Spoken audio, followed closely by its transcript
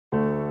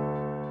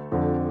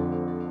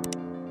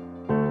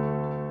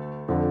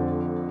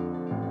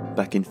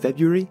Back in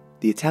February,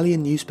 the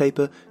Italian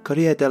newspaper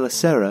Corriere della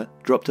Sera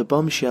dropped a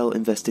bombshell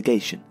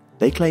investigation.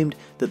 They claimed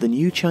that the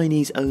new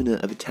Chinese owner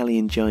of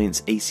Italian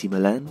giants AC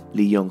Milan,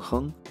 Li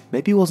Yonghong,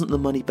 maybe wasn't the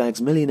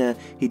moneybags millionaire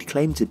he'd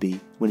claimed to be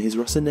when his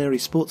Rossoneri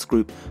Sports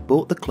Group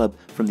bought the club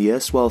from the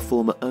erstwhile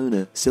former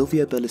owner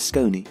Silvio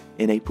Berlusconi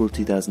in April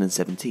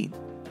 2017.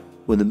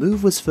 When the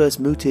move was first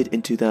mooted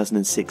in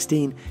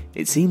 2016,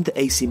 it seemed that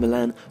AC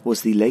Milan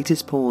was the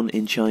latest pawn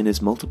in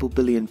China's multiple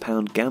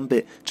billion-pound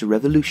gambit to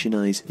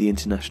revolutionise the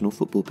international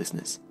football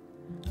business.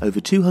 Over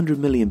 £200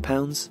 million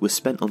was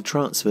spent on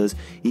transfers,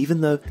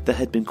 even though there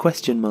had been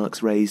question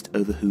marks raised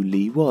over who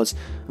Li was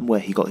and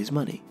where he got his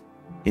money.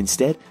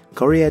 Instead,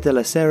 Corriere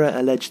della Sera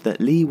alleged that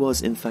Li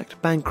was in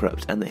fact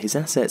bankrupt and that his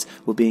assets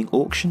were being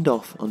auctioned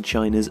off on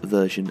China's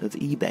version of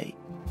eBay.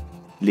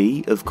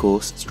 Li, of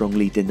course,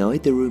 strongly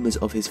denied the rumours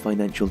of his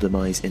financial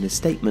demise in a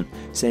statement,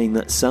 saying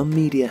that some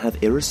media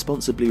have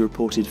irresponsibly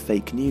reported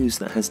fake news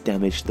that has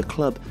damaged the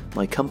club,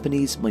 my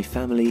companies, my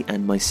family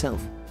and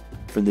myself.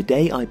 From the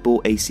day I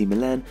bought AC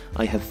Milan,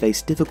 I have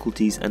faced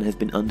difficulties and have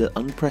been under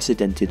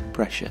unprecedented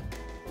pressure.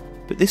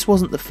 But this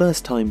wasn't the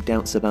first time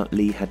doubts about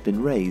Li had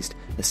been raised,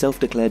 a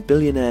self-declared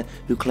billionaire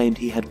who claimed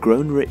he had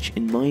grown rich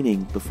in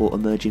mining before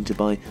emerging to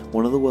buy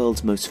one of the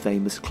world's most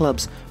famous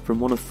clubs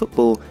from one of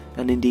football,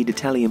 and indeed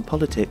Italian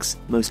politics'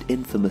 most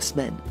infamous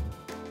men.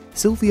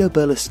 Silvio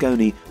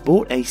Berlusconi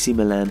bought AC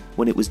Milan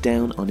when it was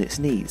down on its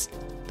knees.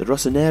 The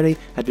Rossoneri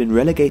had been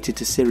relegated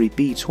to Serie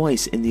B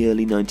twice in the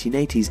early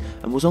 1980s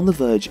and was on the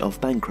verge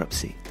of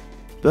bankruptcy.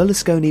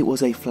 Berlusconi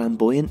was a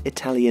flamboyant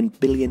Italian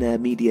billionaire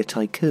media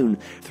tycoon.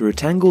 Through a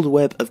tangled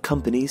web of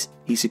companies,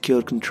 he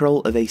secured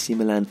control of AC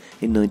Milan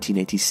in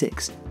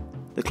 1986.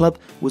 The club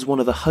was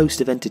one of a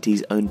host of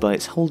entities owned by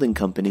its holding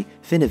company,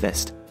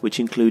 Fininvest, which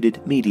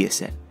included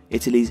Mediaset,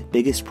 Italy's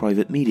biggest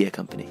private media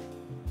company.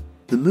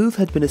 The move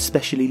had been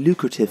especially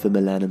lucrative for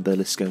Milan and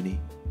Berlusconi.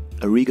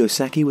 Arrigo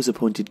Sacchi was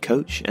appointed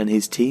coach, and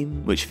his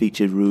team, which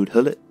featured Ruud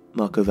Gullit,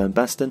 Marco van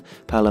Basten,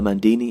 Paolo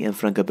Maldini and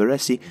Franco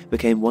Baresi,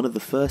 became one of the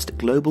first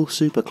global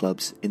super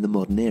clubs in the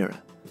modern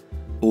era.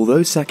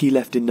 Although Sacchi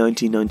left in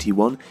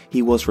 1991,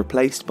 he was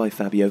replaced by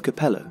Fabio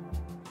Capello.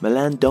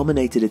 Milan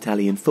dominated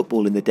Italian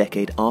football in the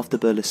decade after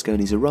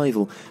Berlusconi's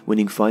arrival,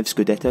 winning 5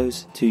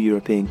 Scudettos, 2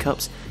 European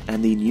Cups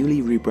and the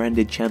newly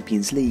rebranded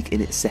Champions League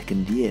in its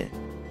second year.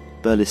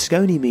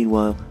 Berlusconi,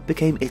 meanwhile,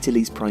 became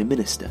Italy's Prime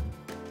Minister,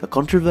 a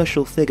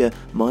controversial figure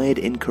mired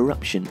in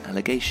corruption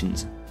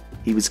allegations.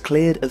 He was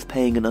cleared of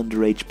paying an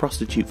underage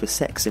prostitute for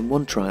sex in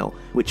one trial,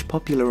 which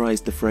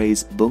popularised the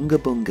phrase bunga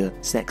bunga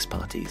sex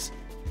parties.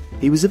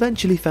 He was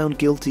eventually found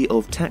guilty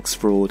of tax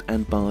fraud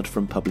and barred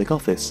from public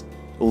office,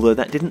 although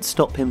that didn't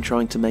stop him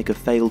trying to make a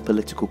failed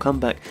political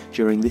comeback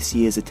during this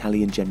year's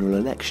Italian general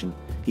election,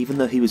 even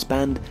though he was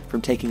banned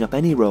from taking up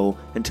any role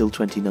until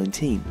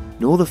 2019,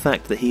 nor the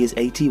fact that he is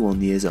 81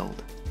 years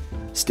old.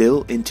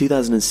 Still, in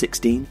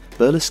 2016,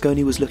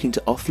 Berlusconi was looking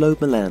to offload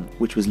Milan,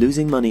 which was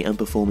losing money and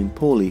performing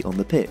poorly on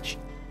the pitch.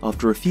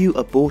 After a few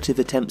abortive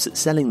attempts at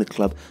selling the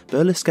club,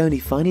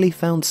 Berlusconi finally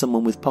found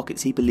someone with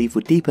pockets he believed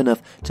were deep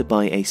enough to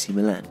buy AC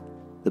Milan.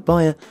 The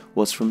buyer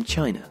was from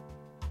China.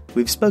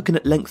 We've spoken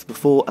at length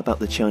before about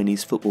the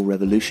Chinese football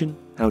revolution,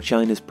 how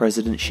China's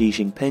President Xi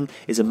Jinping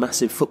is a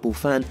massive football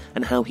fan,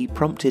 and how he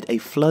prompted a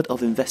flood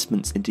of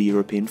investments into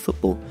European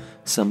football,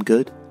 some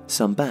good,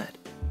 some bad.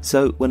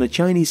 So, when a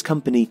Chinese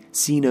company,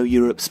 Sino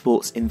Europe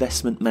Sports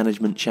Investment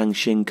Management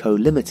Changxing Co.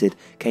 Limited,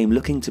 came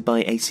looking to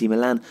buy AC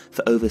Milan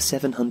for over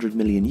 €700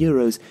 million,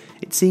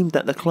 it seemed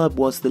that the club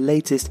was the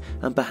latest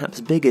and perhaps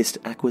biggest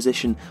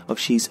acquisition of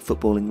Xi's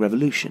footballing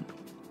revolution.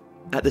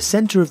 At the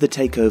centre of the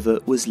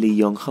takeover was Li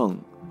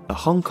Yonghong, a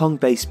Hong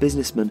Kong-based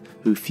businessman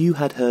who few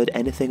had heard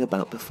anything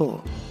about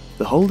before.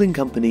 The holding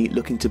company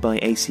looking to buy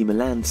AC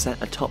Milan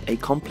sat atop a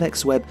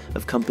complex web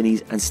of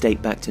companies and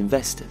state-backed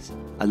investors.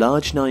 A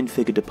large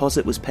 9-figure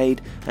deposit was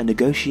paid and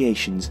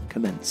negotiations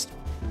commenced.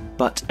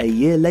 But a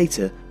year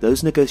later,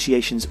 those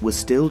negotiations were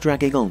still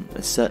dragging on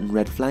as certain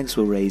red flags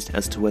were raised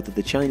as to whether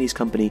the Chinese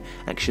company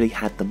actually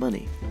had the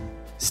money.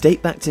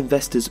 State-backed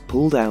investors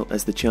pulled out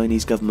as the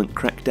Chinese government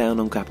cracked down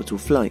on capital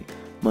flight,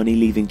 money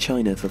leaving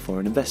China for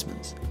foreign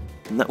investments.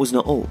 And that was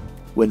not all.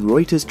 When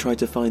Reuters tried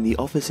to find the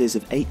offices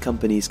of 8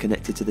 companies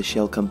connected to the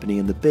shell company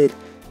in the bid,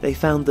 they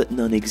found that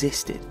none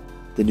existed.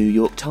 The New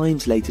York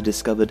Times later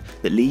discovered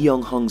that Li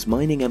Yonghong's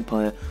mining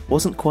empire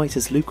wasn't quite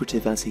as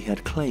lucrative as he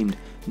had claimed,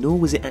 nor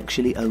was it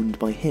actually owned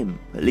by him,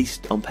 at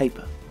least on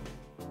paper.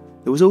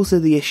 There was also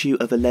the issue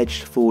of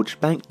alleged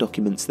forged bank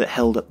documents that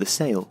held up the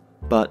sale,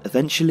 but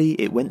eventually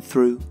it went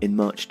through in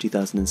March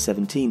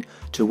 2017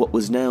 to what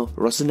was now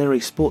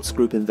Rossoneri Sports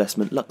Group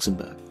Investment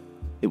Luxembourg.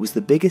 It was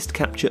the biggest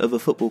capture of a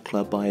football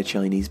club by a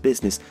Chinese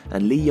business,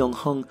 and Li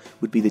Yonghong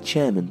would be the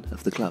chairman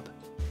of the club.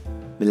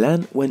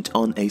 Milan went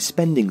on a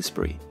spending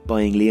spree,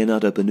 buying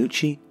Leonardo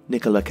Bonucci,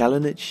 Nikola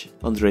Kalinic,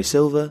 Andre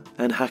Silva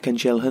and Hakan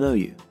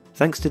Çalhanoğlu.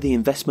 Thanks to the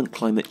investment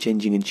climate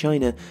changing in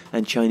China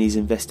and Chinese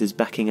investors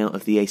backing out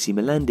of the AC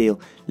Milan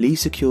deal, Li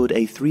secured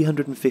a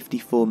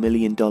 $354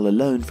 million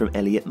loan from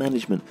Elliott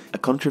Management, a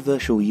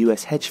controversial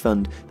US hedge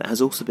fund that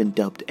has also been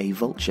dubbed a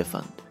vulture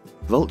fund.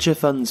 Vulture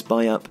funds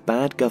buy up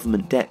bad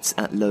government debts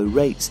at low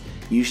rates,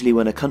 usually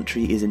when a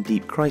country is in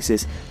deep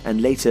crisis,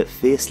 and later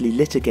fiercely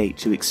litigate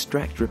to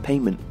extract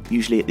repayment,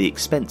 usually at the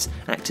expense,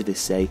 activists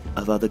say,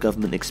 of other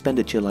government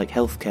expenditure like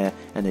healthcare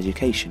and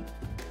education.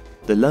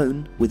 The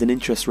loan, with an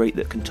interest rate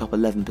that can top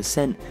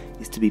 11%,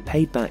 is to be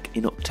paid back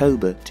in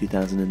October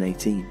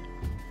 2018.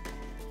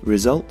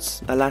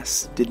 Results,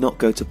 alas, did not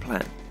go to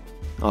plan.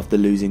 After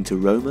losing to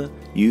Roma,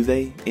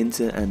 Juve,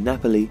 Inter and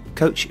Napoli,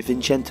 coach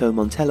Vincenzo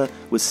Montella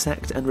was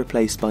sacked and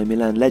replaced by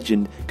Milan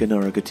legend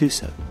Gennaro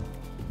Gattuso.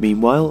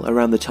 Meanwhile,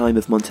 around the time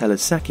of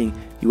Montella's sacking,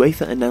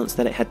 UEFA announced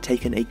that it had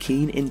taken a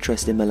keen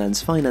interest in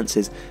Milan's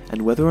finances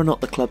and whether or not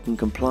the club can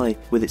comply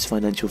with its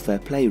financial fair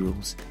play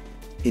rules.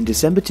 In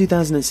December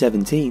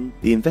 2017,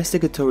 the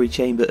investigatory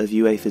chamber of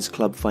UEFA's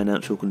club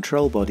financial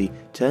control body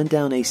turned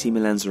down AC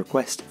Milan's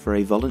request for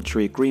a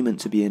voluntary agreement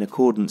to be in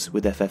accordance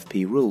with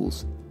FFP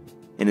rules.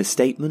 In a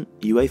statement,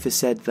 UEFA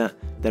said that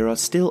there are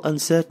still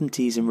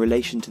uncertainties in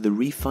relation to the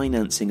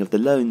refinancing of the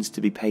loans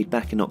to be paid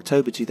back in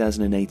October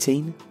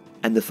 2018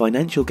 and the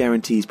financial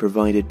guarantees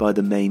provided by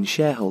the main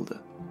shareholder.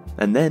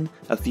 And then,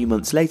 a few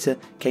months later,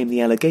 came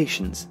the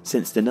allegations,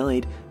 since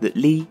denied, that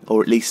Li,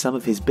 or at least some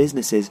of his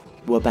businesses,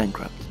 were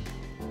bankrupt.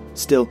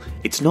 Still,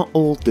 it's not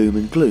all doom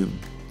and gloom,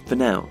 for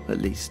now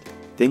at least.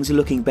 Things are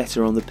looking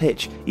better on the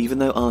pitch, even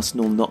though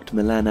Arsenal knocked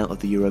Milan out of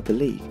the Europa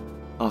League.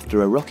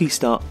 After a rocky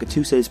start,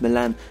 Gattuso's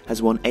Milan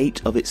has won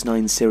 8 of its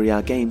 9 Serie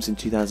A games in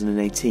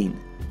 2018,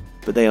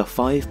 but they are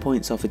 5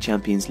 points off a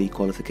Champions League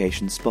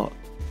qualification spot.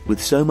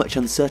 With so much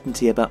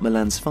uncertainty about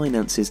Milan's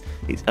finances,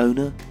 its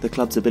owner, the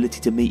club's ability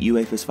to meet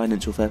UEFA's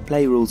financial fair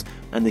play rules,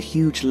 and the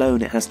huge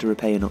loan it has to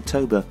repay in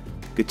October,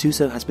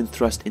 Gattuso has been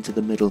thrust into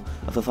the middle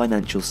of a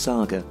financial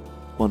saga,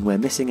 one where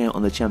missing out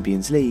on the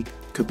Champions League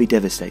could be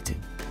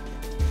devastating.